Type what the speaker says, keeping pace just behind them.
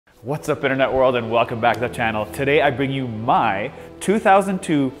What's up, internet world, and welcome back to the channel. Today I bring you my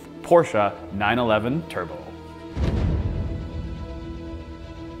 2002 Porsche 911 Turbo.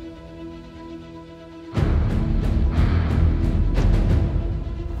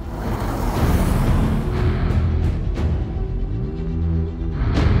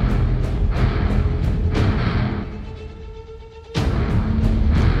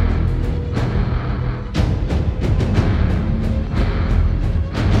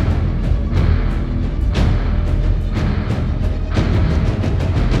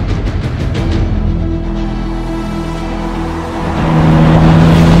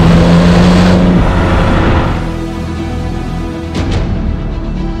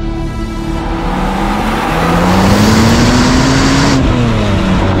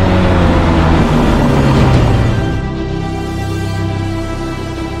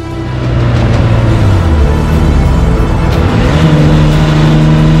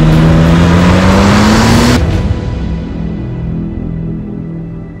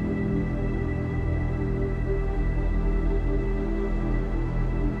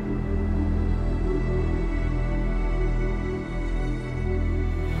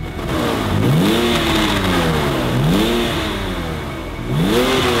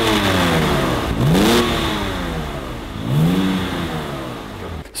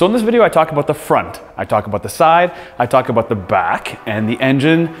 So in this video, I talk about the front, I talk about the side, I talk about the back and the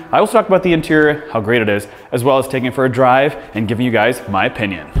engine. I also talk about the interior, how great it is, as well as taking it for a drive and giving you guys my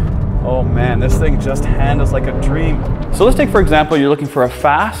opinion. Oh man, this thing just handles like a dream. So let's take, for example, you're looking for a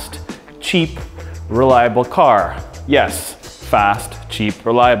fast, cheap, reliable car. Yes, fast, cheap,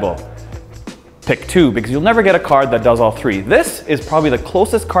 reliable. Pick two, because you'll never get a car that does all three. This is probably the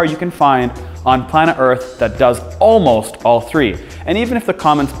closest car you can find on planet Earth that does almost all three. And even if the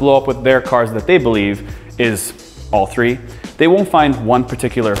comments blow up with their cars that they believe is all three, they won't find one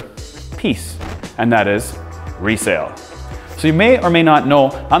particular piece, and that is resale. So you may or may not know,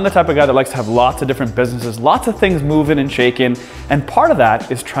 I'm the type of guy that likes to have lots of different businesses, lots of things moving and shaking, and part of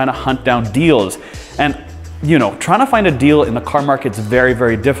that is trying to hunt down deals. And you know, trying to find a deal in the car market is very,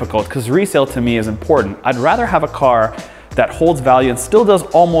 very difficult because resale to me is important. I'd rather have a car that holds value and still does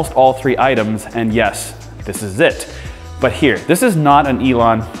almost all three items, and yes, this is it. But here, this is not an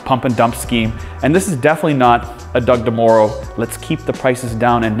Elon pump and dump scheme, and this is definitely not a Doug DeMoro, let's keep the prices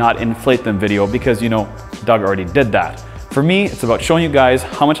down and not inflate them video, because you know, Doug already did that. For me, it's about showing you guys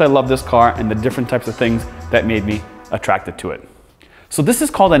how much I love this car and the different types of things that made me attracted to it. So this is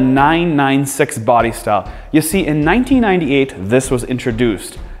called a 996 body style. You see, in 1998, this was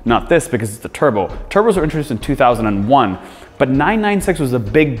introduced. Not this, because it's the turbo. Turbos were introduced in 2001, but 996 was a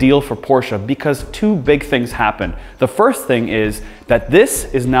big deal for Porsche because two big things happened. The first thing is that this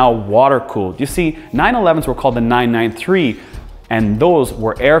is now water-cooled. You see, 911s were called the 993, and those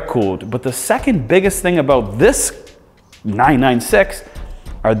were air-cooled. But the second biggest thing about this 996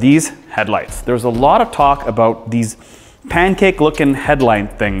 are these headlights. There's a lot of talk about these pancake-looking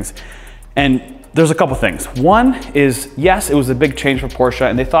headlight things, and there's a couple things. One is, yes, it was a big change for Porsche,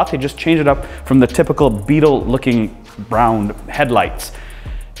 and they thought they'd just change it up from the typical Beetle-looking round headlights.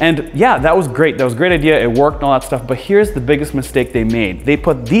 And yeah, that was great. That was a great idea. It worked and all that stuff. But here's the biggest mistake they made. They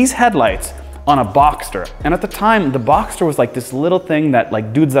put these headlights on a Boxster. And at the time, the Boxster was like this little thing that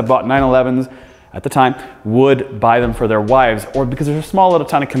like dudes that bought 911s at the time would buy them for their wives, or because there's a small little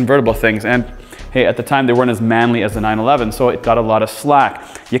ton of convertible things. And hey, at the time they weren't as manly as the 911, so it got a lot of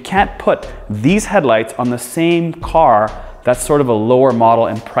slack. You can't put these headlights on the same car that's sort of a lower model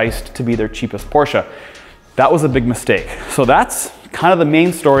and priced to be their cheapest Porsche. That was a big mistake. So that's kind of the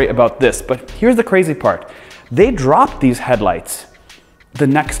main story about this. But here's the crazy part. They dropped these headlights the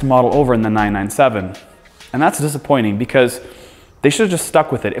next model over in the 997. And that's disappointing because they should have just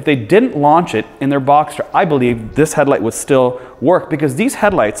stuck with it. If they didn't launch it in their Boxster, I believe this headlight would still work, because these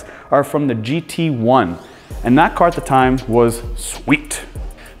headlights are from the GT1, and that car at the time was sweet.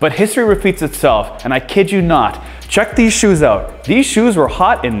 But history repeats itself, and I kid you not. Check these shoes out. These shoes were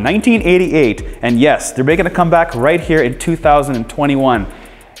hot in 1988, and yes, they're making a comeback right here in 2021.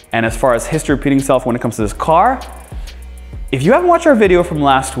 And as far as history repeating itself when it comes to this car, if you haven't watched our video from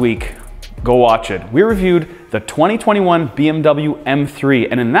last week, go watch it. We reviewed the 2021 BMW M3,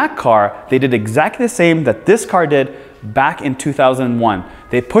 and in that car, they did exactly the same that this car did back in 2001.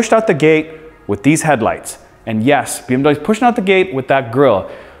 They pushed out the gate with these headlights. And yes, BMW's pushing out the gate with that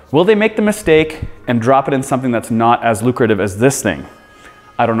grille. Will they make the mistake and drop it in something that's not as lucrative as this thing?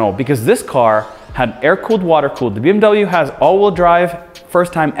 I don't know, because this car had air-cooled, water-cooled. The BMW has all-wheel drive,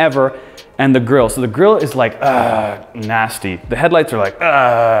 first time ever, and the grille. So the grille is like, nasty. The headlights are like,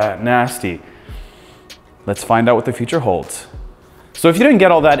 nasty. Let's find out what the future holds. So if you didn't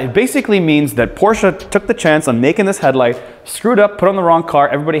get all that, it basically means that Porsche took the chance on making this headlight, screwed up, put on the wrong car,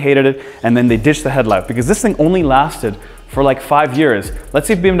 everybody hated it, and then they ditched the headlight because this thing only lasted for like 5 years. Let's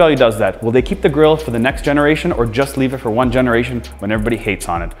see if BMW does that. Will they keep the grille for the next generation or just leave it for one generation when everybody hates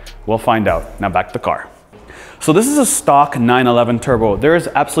on it? We'll find out. Now back to the car. So this is a stock 911 turbo. There is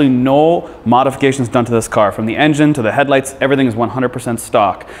absolutely no modifications done to this car. From the engine to the headlights, everything is 100%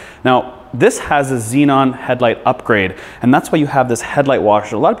 stock. Now, this has a xenon headlight upgrade, and that's why you have this headlight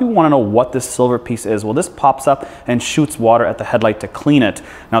washer. A lot of people want to know what this silver piece is. Well, this pops up and shoots water at the headlight to clean it.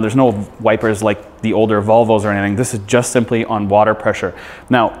 Now, there's no wipers like the older Volvos or anything. This is just simply on water pressure.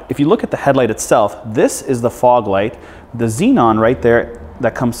 Now, if you look at the headlight itself, this is the fog light. The xenon right there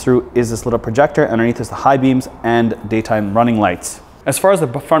that comes through is this little projector. Underneath is the high beams and daytime running lights. As far as the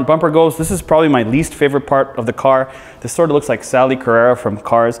front bumper goes, this is probably my least favorite part of the car. This sort of looks like Sally Carrera from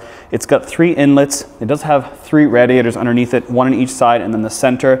Cars. It's got 3 inlets. It does have 3 radiators underneath it, 1 on each side and then the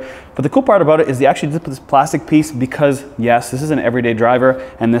center. But the cool part about it is they actually did put this plastic piece because, yes, this is an everyday driver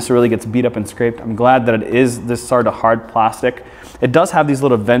and this really gets beat up and scraped. I'm glad that it is this sort of hard plastic. It does have these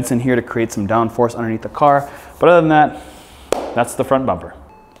little vents in here to create some downforce underneath the car. But other than that, that's the front bumper.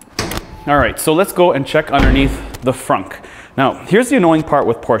 All right, so let's go and check underneath the frunk. Now, here's the annoying part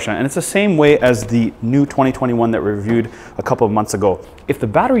with Porsche, and it's the same way as the new 2021 that we reviewed a couple of months ago. If the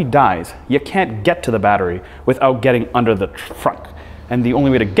battery dies, you can't get to the battery without getting under the frunk. And the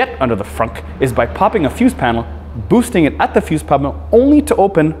only way to get under the frunk is by popping a fuse panel, boosting it at the fuse panel only to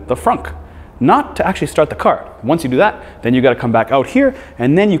open the frunk, not to actually start the car. Once you do that, then you gotta come back out here,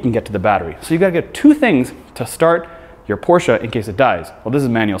 and then you can get to the battery. So you gotta get 2 things to start your Porsche in case it dies. Well, this is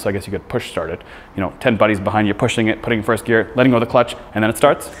manual, so I guess you could push start it. You know, 10 buddies behind you, pushing it, putting first gear, letting go of the clutch, and then it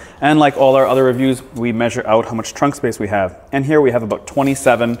starts. And like all our other reviews, we measure out how much trunk space we have. And here we have about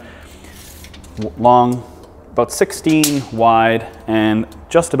 27 long, about 16 wide, and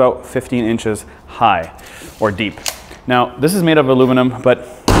just about 15 inches high or deep. Now, this is made of aluminum, but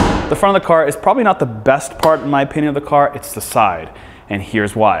the front of the car is probably not the best part, in my opinion, of the car. It's the side, and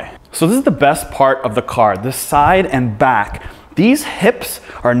here's why. So this is the best part of the car, the side and back. These hips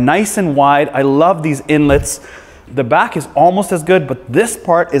are nice and wide. I love these inlets. The back is almost as good, but this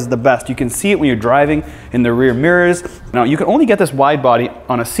part is the best. You can see it when you're driving in the rear mirrors. Now, you can only get this wide body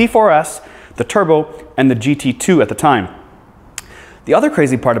on a C4S, the Turbo, and the GT2 at the time. The other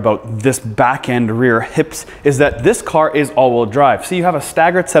crazy part about this back end rear hips is that this car is all-wheel drive. So you have a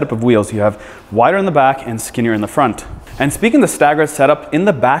staggered setup of wheels. You have wider in the back and skinnier in the front. And speaking of the staggered setup, in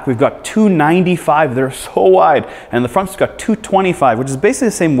the back we've got 295, they're so wide, and the front's got 225, which is basically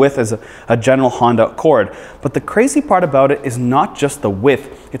the same width as a general Honda Accord. But the crazy part about it is not just the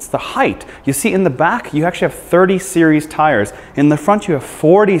width, it's the height. You see, in the back you actually have 30 series tires. In the front you have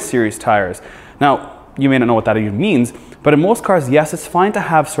 40 series tires. Now, you may not know what that even means, but in most cars, yes, it's fine to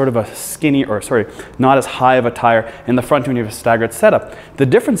have sort of a skinny, or sorry, not as high of a tire in the front when you have a staggered setup. The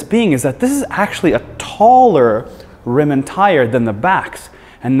difference being is that this is actually a taller rim and tire than the backs,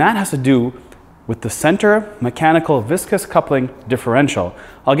 and that has to do with the center mechanical viscous coupling differential.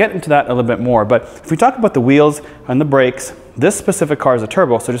 I'll get into that a little bit more, but if we talk about the wheels and the brakes, this specific car is a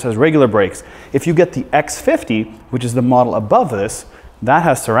turbo, so it just has regular brakes. If you get the X50, which is the model above this, that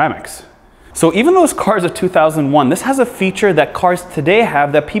has ceramics. So even though this car is a 2001, this has a feature that cars today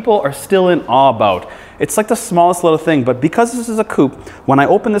have that people are still in awe about. It's like the smallest little thing, but because this is a coupe, when I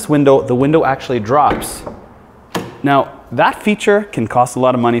open this window, the window actually drops. Now, that feature can cost a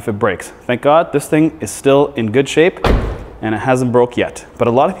lot of money if it breaks. Thank God this thing is still in good shape and it hasn't broke yet. But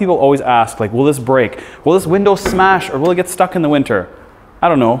a lot of people always ask, like, will this break? Will this window smash or will it get stuck in the winter? I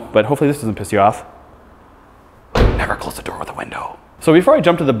don't know, but hopefully this doesn't piss you off. Never close the door with a window. So before I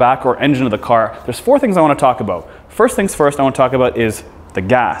jump to the back or engine of the car, there's 4 things I want to talk about. First things first, I want to talk about is the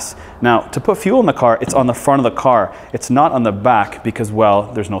gas. Now, to put fuel in the car, it's on the front of the car. It's not on the back because,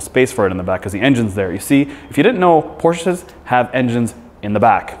 well, there's no space for it in the back because the engine's there. You see, if you didn't know, Porsches have engines in the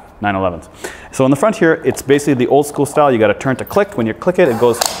back, 911s. So on the front here, it's basically the old school style. You got to turn to click. When you click it, it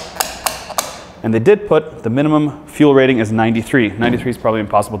goes. And they did put the minimum fuel rating is 93. 93 is probably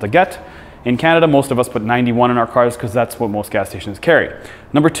impossible to get. In Canada, most of us put 91 in our cars because that's what most gas stations carry.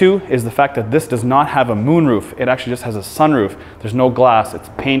 Number 2 is the fact that this does not have a moonroof. It actually just has a sunroof. There's no glass. It's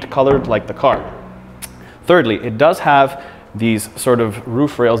paint colored like the car. Thirdly, it does have these sort of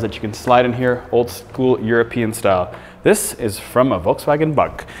roof rails that you can slide in here, old school European style. This is from a Volkswagen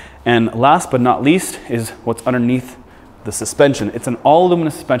Bug. And last but not least is what's underneath the suspension. It's an all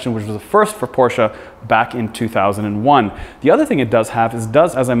aluminum suspension, which was the first for Porsche back in 2001. The other thing it does have is,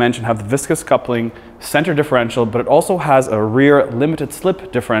 as I mentioned, have the viscous coupling, center differential, but it also has a rear limited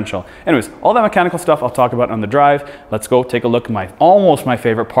slip differential. Anyways, all that mechanical stuff I'll talk about on the drive. Let's go take a look at almost my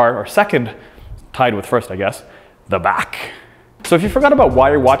favorite part, or second, tied with first, I guess, the back. So if you forgot about why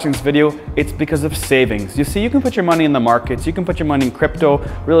you're watching this video, it's because of savings. You see, you can put your money in the markets, you can put your money in crypto,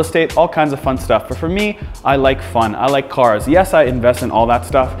 real estate, all kinds of fun stuff. But for me, I like fun, I like cars. Yes, I invest in all that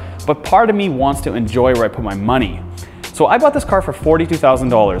stuff, but part of me wants to enjoy where I put my money. So I bought this car for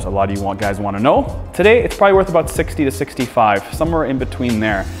 $42,000. A lot of you guys want to know. Today, it's probably worth about 60 to 65, somewhere in between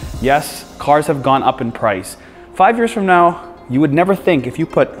there. Yes, cars have gone up in price. 5 years from now, you would never think if you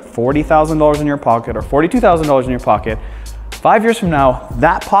put $40,000 in your pocket or $42,000 in your pocket, 5 years from now,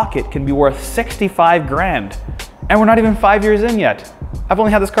 that pocket can be worth 65 grand. And we're not even 5 years in yet. I've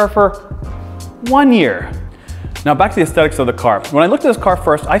only had this car for 1 year. Now back to the aesthetics of the car. When I looked at this car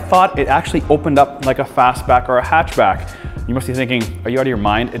first, I thought it actually opened up like a fastback or a hatchback. You must be thinking, are you out of your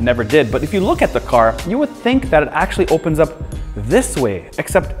mind? It never did. But if you look at the car, you would think that it actually opens up this way,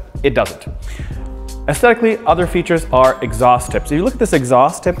 except it doesn't. Aesthetically, other features are exhaust tips. If you look at this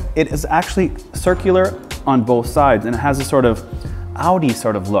exhaust tip, it is actually circular on both sides, and it has a sort of Audi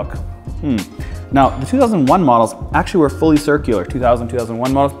sort of look. Now, the 2001 models actually were fully circular.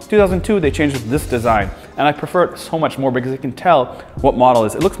 2001 models. 2002, they changed this design, and I prefer it so much more because you can tell what model it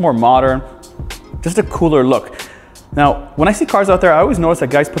is. It looks more modern, just a cooler look. Now, when I see cars out there, I always notice that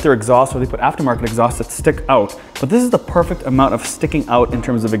guys put their exhaust, or they put aftermarket exhausts that stick out, but this is the perfect amount of sticking out in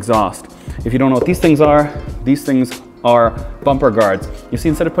terms of exhaust. If you don't know what these things are bumper guards. You see,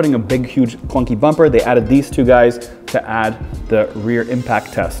 instead of putting a big, huge, clunky bumper, they added these two guys to add the rear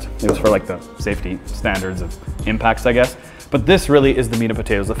impact test. It was for like the safety standards of impacts, I guess. But this really is the meat and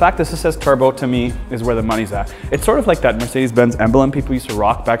potatoes. The fact that this says turbo, to me, is where the money's at. It's sort of like that Mercedes-Benz emblem people used to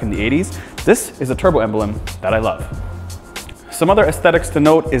rock back in the 80s. This is a turbo emblem that I love. Some other aesthetics to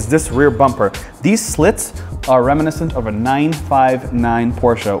note is this rear bumper. These slits are reminiscent of a 959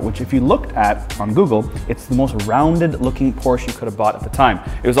 Porsche, which if you looked at on Google, it's the most rounded looking Porsche you could have bought at the time.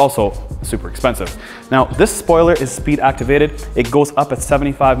 It was also super expensive. Now, this spoiler is speed activated. It goes up at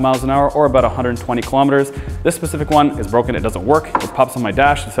 75 miles an hour or about 120 kilometers. This specific one is broken, it doesn't work. It pops on my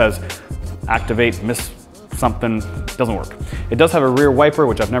dash, it says activate, miss something, doesn't work. It does have a rear wiper,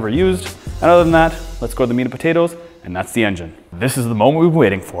 which I've never used. And other than that, let's go to the meat and potatoes, and that's the engine. This is the moment we've been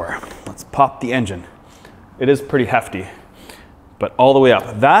waiting for. Let's pop the engine. It is pretty hefty, but all the way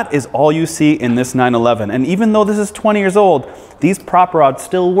up. That is all you see in this 911. And even though this is 20 years old, these prop rods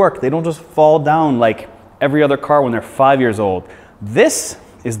still work. They don't just fall down like every other car when they're 5 years old. This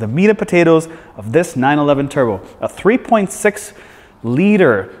is the meat and potatoes of this 911 Turbo, a 3.6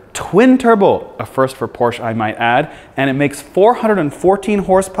 liter twin turbo, a first for Porsche, I might add, and it makes 414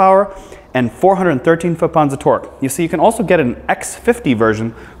 horsepower and 413 foot-pounds of torque. You see, you can also get an X50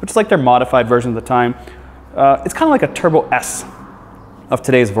 version, which is like their modified version at the time. It's kind of like a Turbo S of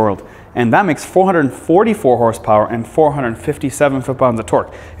today's world, and that makes 444 horsepower and 457 foot-pounds of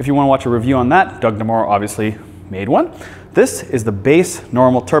torque. If you want to watch a review on that, Doug DeMoro obviously made one. This is the base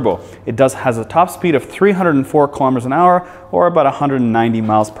normal turbo. It has a top speed of 304 kilometers an hour or about 190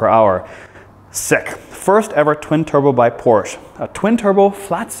 miles per hour. Sick. First ever twin turbo by Porsche. A twin turbo,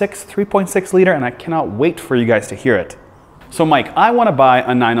 flat six, 3.6 liter, and I cannot wait for you guys to hear it. So Mike, I want to buy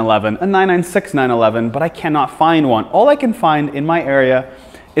a 911, a 996 911, but I cannot find one. All I can find in my area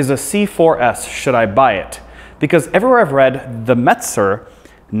is a C4S. Should I buy it? Because everywhere I've read, the Metzer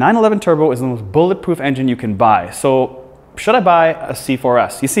 911 Turbo is the most bulletproof engine you can buy. So should I buy a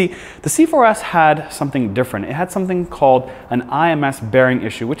C4S? You see, the C4S had something different. It had something called an IMS bearing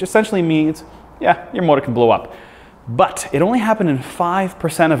issue, which essentially means, yeah, your motor can blow up. But it only happened in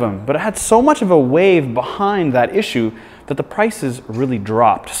 5% of them. But it had so much of a wave behind that issue that the prices really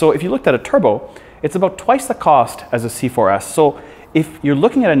dropped. So if you looked at a turbo, it's about twice the cost as a C4S. So if you're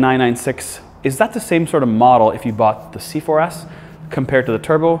looking at a 996, is that the same sort of model if you bought the C4S compared to the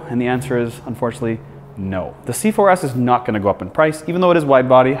turbo? And the answer is, unfortunately, no. The C4S is not going to go up in price, even though it is wide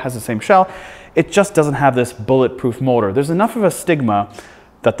body, has the same shell. It just doesn't have this bulletproof motor. There's enough of a stigma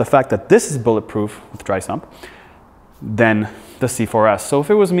that the fact that this is bulletproof with dry sump than the C4S. So if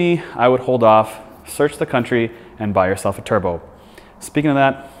it was me, I would hold off, search the country, and buy yourself a turbo. Speaking of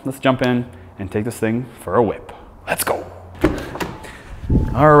that, let's jump in and take this thing for a whip. Let's go.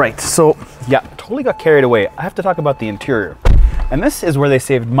 All right, so yeah, totally got carried away. I have to talk about the interior. And this is where they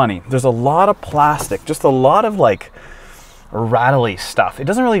saved money. There's a lot of plastic, just a lot of like rattly stuff. It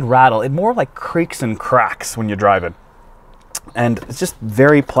doesn't really rattle, it more like creaks and cracks when you drive it. And it's just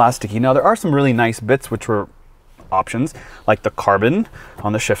very plasticky. Now there are some really nice bits which were options, like the carbon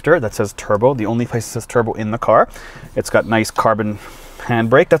on the shifter that says turbo, the only place that says turbo in the car. It's got nice carbon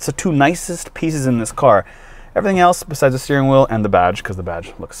handbrake. That's the two nicest pieces in this car. Everything else besides the steering wheel and the badge, because the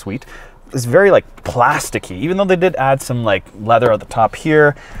badge looks sweet, is very like plasticky, even though they did add some like leather at the top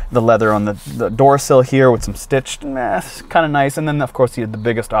here, the leather on the door sill here with some stitched, it's kind of nice. And then of course you had the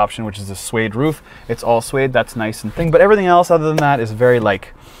biggest option, which is the suede roof. It's all suede, that's nice and thing, but everything else other than that is very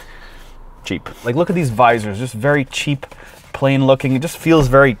like cheap. Like look at these visors, just very cheap, plain looking. It just feels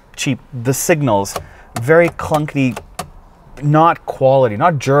very cheap. The signals, very clunky, not quality,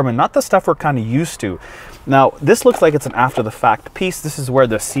 not German, not the stuff we're kind of used to. Now, this looks like it's an after the fact piece. This is where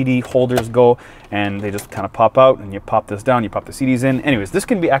the CD holders go and they just kind of pop out, and you pop this down, you pop the CDs in. Anyways, this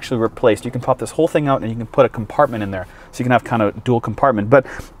can be actually replaced. You can pop this whole thing out and you can put a compartment in there. So you can have kind of dual compartment. But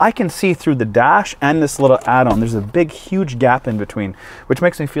I can see through the dash and this little add-on, there's a big, huge gap in between, which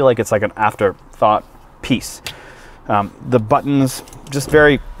makes me feel like it's like an afterthought piece. The buttons, just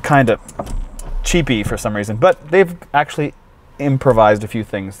very kind of cheapy for some reason, but they've actually improvised a few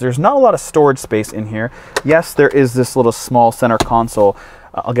things. There's not a lot of storage space in here. Yes, there is this little small center console.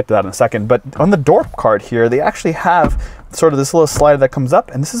 I'll get to that in a second. But on the door card here, they actually have sort of this little slider that comes up,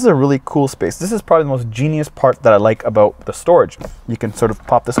 and this is a really cool space. This is probably the most genius part that I like about the storage. You can sort of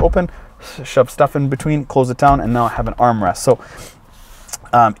pop this open, shove stuff in between, close it down, and now I have an armrest. So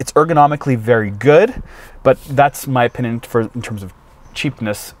it's ergonomically very good, but that's my opinion in terms of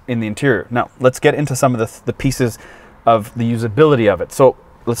cheapness in the interior. Now, let's get into some of the pieces of the usability of it. So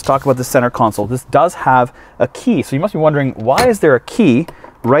let's talk about the center console. This does have a key. So you must be wondering, why is there a key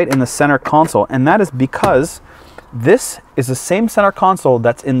right in the center console? And that is because this is the same center console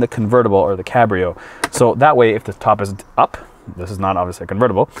that's in the convertible or the Cabrio. So that way, if the top is up, this is not obviously a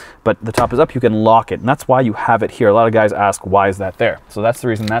convertible, but the top is up, you can lock it. And that's why you have it here. A lot of guys ask, why is that there? So that's the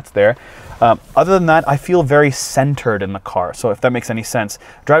reason that's there. Other than that, I feel very centered in the car. So if that makes any sense.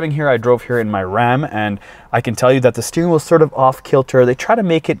 Driving here, I drove here in my Ram, and I can tell you that the steering wheel is sort of off kilter. They try to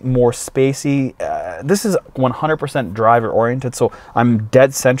make it more spacey. This is 100% driver oriented, so I'm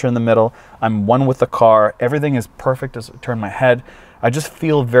dead center in the middle. I'm one with the car. Everything is perfect as I turn my head. I just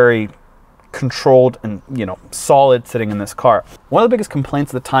feel very controlled and, you know, solid sitting in this car. One of the biggest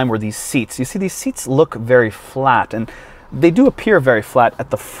complaints at the time were these seats. You see, these seats look very flat, and they do appear very flat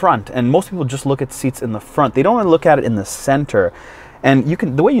at the front, and most people just look at seats in the front. They don't want to look at it in the center. And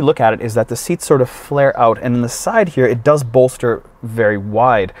the way you look at it is that the seats sort of flare out, and in the side here, it does bolster very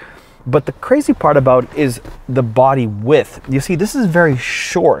wide. But the crazy part about it is the body width. You see, this is very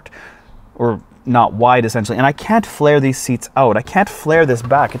short, or not wide essentially, and I can't flare these seats out. I can't flare this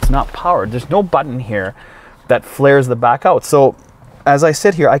back. It's not powered. There's no button here that flares the back out. So as I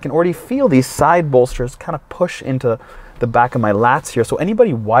sit here, I can already feel these side bolsters kind of push into the back of my lats here. So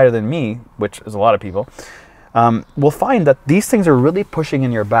anybody wider than me, which is a lot of people, will find that these things are really pushing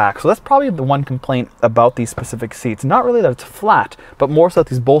in your back. So that's probably the one complaint about these specific seats. Not really that it's flat, but more so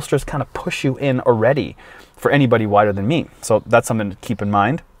that these bolsters kind of push you in already for anybody wider than me. So that's something to keep in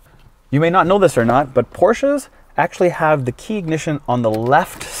mind. You may not know this or not, but Porsches actually have the key ignition on the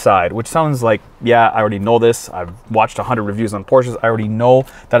left side, which sounds like, yeah, I already know this. I've watched 100 reviews on Porsches. I already know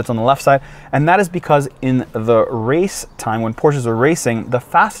that it's on the left side. And that is because in the race time, when Porsches are racing, the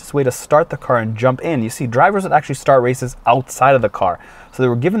fastest way to start the car and jump in, you see drivers would actually start races outside of the car. So they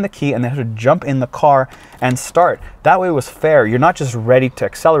were given the key and they had to jump in the car and start. That way it was fair. You're not just ready to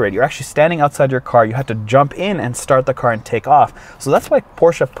accelerate. You're actually standing outside your car. You had to jump in and start the car and take off. So that's why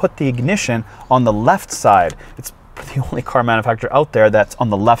Porsche put the ignition on the left side. It's the only car manufacturer out there that's on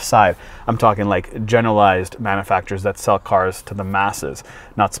the left side. I'm talking like generalized manufacturers that sell cars to the masses,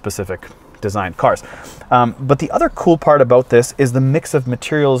 not specific designed cars. But the other cool part about this is the mix of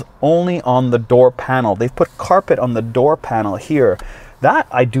materials only on the door panel. They've put carpet on the door panel here. That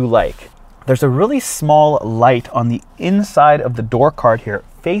I do like. There's a really small light on the inside of the door card here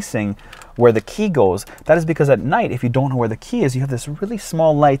facing where the key goes. That is because at night, if you don't know where the key is, you have this really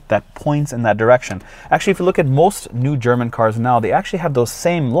small light that points in that direction. Actually, if you look at most new German cars now, they actually have those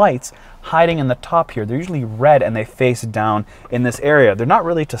same lights hiding in the top here. They're usually red and they face down in this area. They're not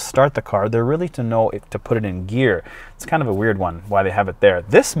really to start the car. They're really to know if to put it in gear. It's kind of a weird one why they have it there.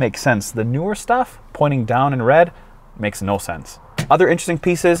 This makes sense. The newer stuff pointing down in red makes no sense. Other interesting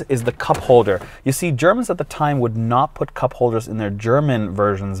pieces is the cup holder. You see, Germans at the time would not put cup holders in their German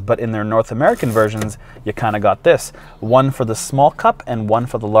versions, but in their North American versions, you kind of got this. One for the small cup and one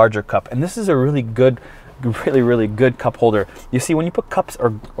for the larger cup. And this is a really good, really good cup holder. You see, when you put cups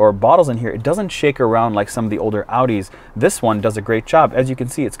or bottles in here, it doesn't shake around like some of the older Audis. This one does a great job. As you can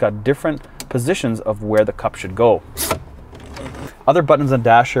see, it's got different positions of where the cup should go. Other buttons on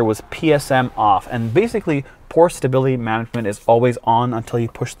dash here was PSM off, and basically Porsche stability management is always on until you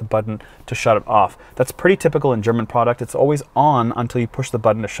push the button to shut it off. That's pretty typical in German product. It's always on until you push the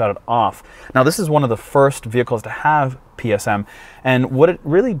button to shut it off. Now, this is one of the first vehicles to have PSM, and what it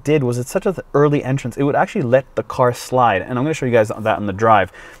really did was, it's such an early entrance, it would actually let the car slide, and I'm going to show you guys that on the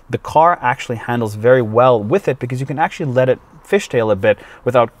drive. The car actually handles very well with it because you can actually let it fishtail a bit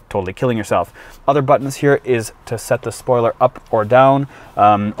without totally killing yourself. Other buttons here is to set the spoiler up or down,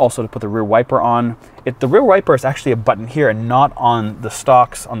 also to put the rear wiper on. The rear wiper is actually a button here and not on the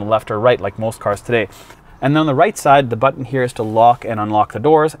stalks on the left or right like most cars today. And then on the right side, the button here is to lock and unlock the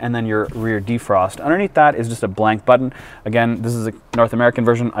doors, and then your rear defrost. Underneath that is just a blank button. Again, this is a North American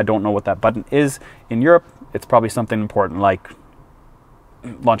version. I don't know what that button is. In Europe, it's probably something important like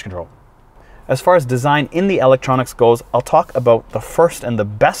launch control. As far as design in the electronics goes, I'll talk about the first and the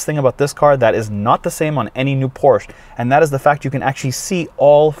best thing about this car that is not the same on any new Porsche, and that is the fact you can actually see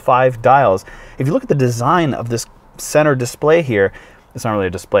all 5 dials. If you look at the design of this center display here, it's not really a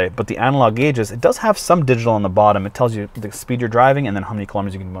display, but the analog gauges, it does have some digital on the bottom. It tells you the speed you're driving and then how many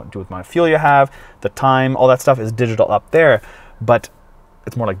kilometers you can do with the amount of fuel you have, the time, all that stuff is digital up there, but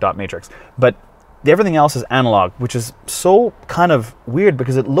it's more like dot matrix. But everything else is analog, which is so kind of weird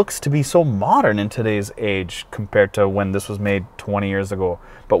because it looks to be so modern in today's age compared to when this was made 20 years ago.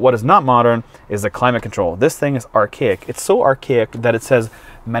 But what is not modern is the climate control. This thing is archaic. It's so archaic that it says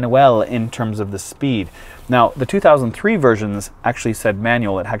manual in terms of the speed. Now, the 2003 versions actually said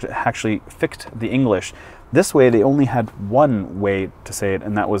manual. It actually fixed the English. This way, they only had one way to say it,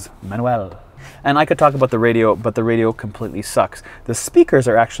 and that was manuel. And I could talk about the radio, but the radio completely sucks. The speakers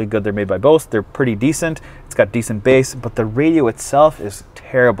are actually good. They're made by Bose. They're pretty decent. It's got decent bass, but the radio itself is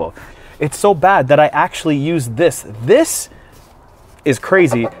terrible. It's so bad that I actually use this. This is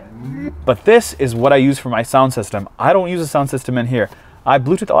crazy, but this is what I use for my sound system. I don't use a sound system in here. I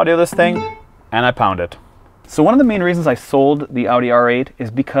Bluetooth audio this thing, and I pound it. So one of the main reasons I sold the Audi R8 is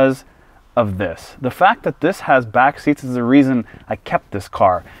because of this. The fact that this has back seats is the reason I kept this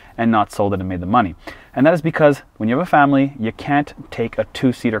car and not sold it and made the money. And that is because when you have a family, you can't take a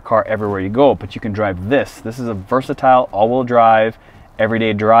 2-seater car everywhere you go, but you can drive this. This is a versatile all-wheel drive,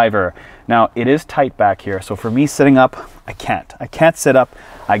 everyday driver. Now, it is tight back here, so for me sitting up, I can't sit up.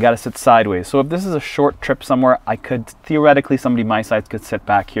 I gotta sit sideways. So if this is a short trip somewhere, I could theoretically, somebody my size could sit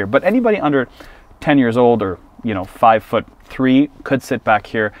back here, but anybody under 10 years old or 5'3" could sit back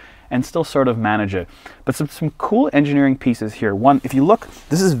here and still sort of manage it. But some cool engineering pieces here. One, if you look,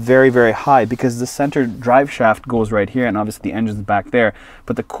 this is very, very high because the center drive shaft goes right here, and obviously the engine's back there.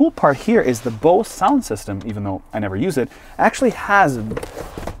 But the cool part here is the Bose sound system, even though I never use it, actually has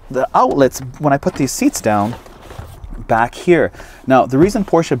the outlets when I put these seats down back here. Now, the reason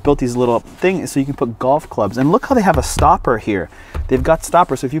Porsche built these little things is so you can put golf clubs. And look how they have a stopper here. They've got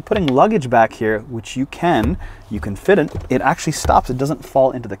stoppers. So if you're putting luggage back here, which you can fit it, it actually stops. It doesn't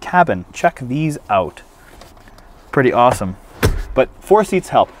fall into the cabin. Check these out. Pretty awesome. But 4 seats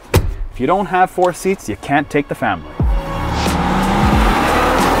help. If you don't have 4 seats, you can't take the family.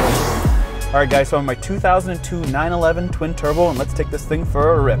 All right, guys, so I'm my 2002 911 twin turbo, and let's take this thing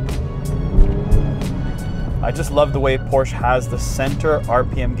for a rip. I just love the way Porsche has the center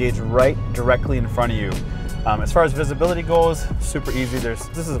RPM gauge right directly in front of you. As far as visibility goes, super easy.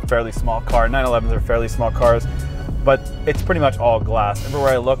 This is a fairly small car. 911s are fairly small cars, but it's pretty much all glass.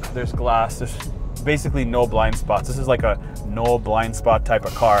 Everywhere I look, there's glass. There's basically no blind spots. This is like a no blind spot type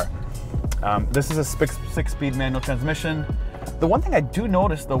of car. This is a 6-speed manual transmission. The one thing I do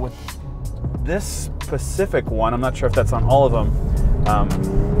notice though with this specific one, I'm not sure if that's on all of them,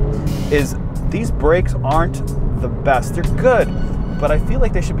 is these brakes aren't the best. They're good, but I feel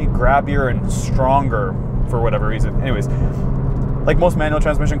like they should be grabbier and stronger for whatever reason. Anyways, like most manual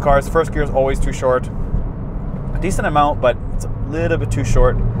transmission cars, first gear is always too short. A decent amount, but it's a little bit too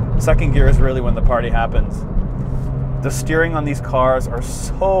short. Second gear is really when the party happens. The steering on these cars are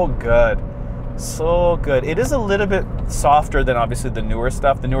so good. So good. It is a little bit softer than obviously the newer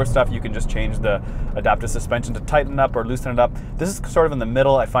stuff. The newer stuff you can just change the adaptive suspension to tighten up or loosen it up. This is sort of in the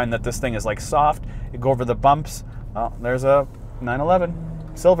middle. I find that this thing is like soft. You go over the bumps. Oh, there's a 911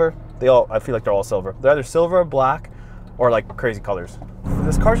 silver. I feel like they're all silver. They're either silver or black or like crazy colors.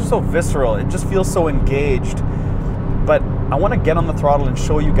 This car's just so visceral. It just feels so engaged. But I want to get on the throttle and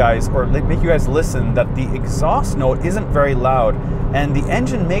show you guys, or make you guys listen, that the exhaust note isn't very loud, and the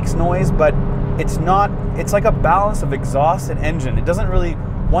engine makes noise, but it's not. It's like a balance of exhaust and engine. It doesn't really,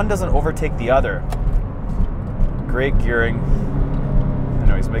 one doesn't overtake the other. Great gearing.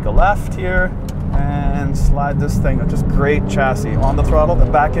 Anyways, make a left here and slide this thing. Just great chassis. On the throttle, the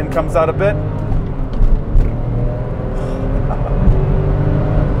back end comes out a bit.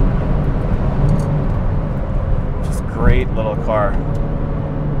 great little car.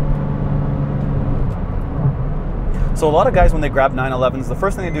 So a lot of guys, when they grab 911s, the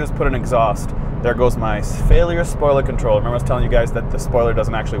first thing they do is put an exhaust. There goes my failure spoiler control. Remember I was telling you guys that the spoiler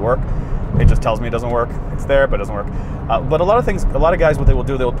doesn't actually work? It just tells me it doesn't work. It's there, but it doesn't work. But a lot of guys, what they will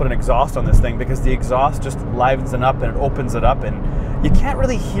do, they will put an exhaust on this thing because the exhaust just livens it up and it opens it up, and you can't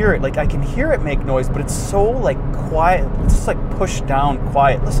really hear it. Like, I can hear it make noise, but it's so like quiet. It's just like pushed down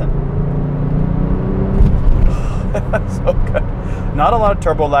quiet. Listen. So good. Not a lot of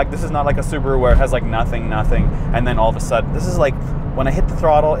turbo lag. This is not like a Subaru where it has like nothing, and then all of a sudden, this is like when I hit the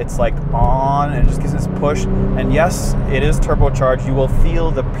throttle, it's like on, and it just gives this push. And yes, it is turbocharged. You will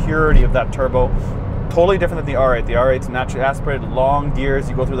feel the purity of that turbo. Totally different than the R8. The R8's naturally aspirated, long gears.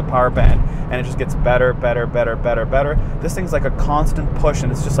 You go through the power band, and it just gets better, better, better, better, better. This thing's like a constant push,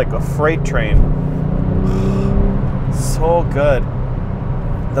 and it's just like a freight train. So good.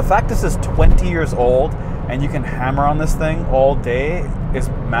 The fact this is 20 years old and you can hammer on this thing all day is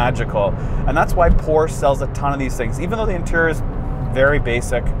magical. And that's why Porsche sells a ton of these things. Even though the interior is very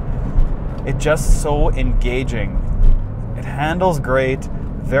basic, it's just so engaging. It handles great,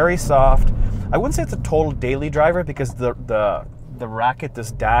 very soft. I wouldn't say it's a total daily driver because the racket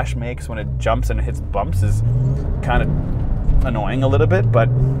this dash makes when it jumps and it hits bumps is kind of annoying a little bit, but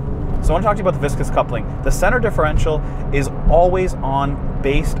so I want to talk to you about the viscous coupling. The center differential is always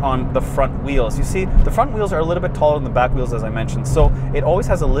based on the front wheels. You see, the front wheels are a little bit taller than the back wheels, as I mentioned, so it always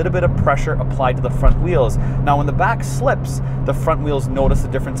has a little bit of pressure applied to the front wheels. Now, when the back slips, the front wheels notice the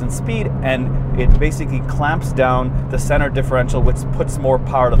difference in speed, and it basically clamps down the center differential, which puts more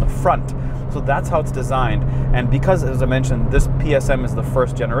power to the front. So that's how it's designed. And because, as I mentioned, this PSM is the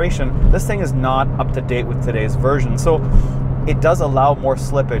first generation, this thing is not up to date with today's version. So it does allow more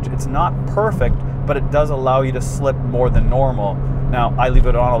slippage. It's not perfect, but it does allow you to slip more than normal. Now, I leave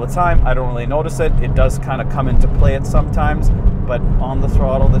it on all the time. I don't really notice it. It does kind of come into play at sometimes, but on the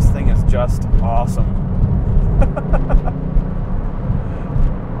throttle, this thing is just awesome.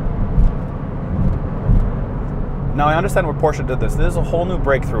 Now, I understand where Porsche did this. This is a whole new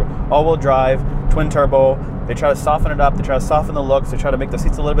breakthrough. All-wheel drive, twin turbo. They try to soften it up. They try to soften the looks. They try to make the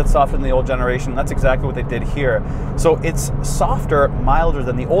seats a little bit softer than the old generation. That's exactly what they did here. So it's softer, milder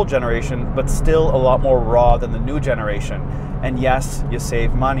than the old generation, but still a lot more raw than the new generation. And yes, you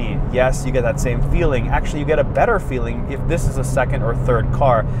save money. Yes, you get that same feeling. Actually, you get a better feeling if this is a second or third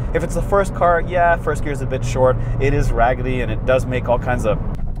car. If it's the first car, yeah, first gear is a bit short. It is raggedy, and it does make all kinds of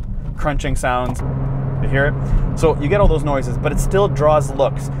crunching sounds. You hear it? So you get all those noises, but it still draws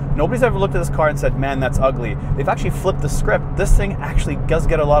looks. Nobody's ever looked at this car and said, man, that's ugly. They've actually flipped the script. This thing actually does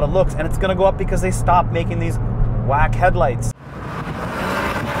get a lot of looks, and it's gonna go up because they stopped making these whack headlights.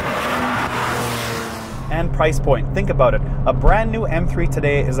 And price point, think about it. A brand new M3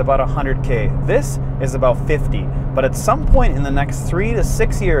 today is about 100K. This is about 50. But at some point in the next 3 to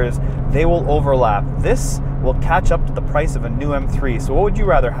 6 years, they will overlap. This will catch up to the price of a new M3. So what would you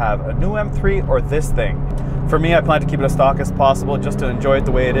rather have, a new M3 or this thing? For me, I plan to keep it as stock as possible just to enjoy it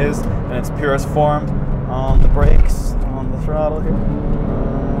the way it is in its purest form. On the brakes, on the throttle here.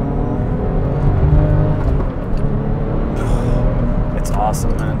 It's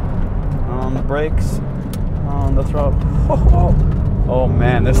awesome, man. On the brakes, on the throttle. Oh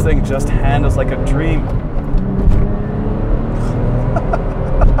man, this thing just handles like a dream.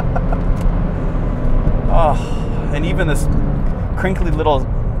 Oh, and even this crinkly little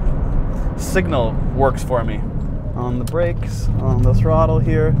signal works for me. On the brakes, on the throttle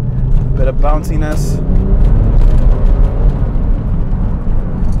here, a bit of bounciness.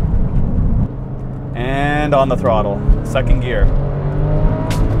 And on the throttle, second gear.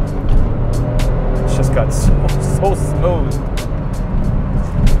 It's just got so smooth.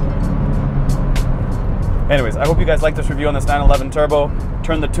 Anyways, I hope you guys like this review on this 911 Turbo.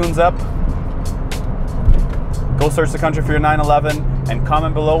 Turn the tunes up. Go search the country for your 911 and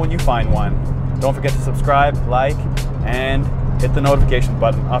comment below when you find one. Don't forget to subscribe, like, and hit the notification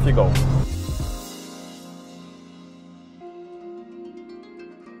button. Off you go.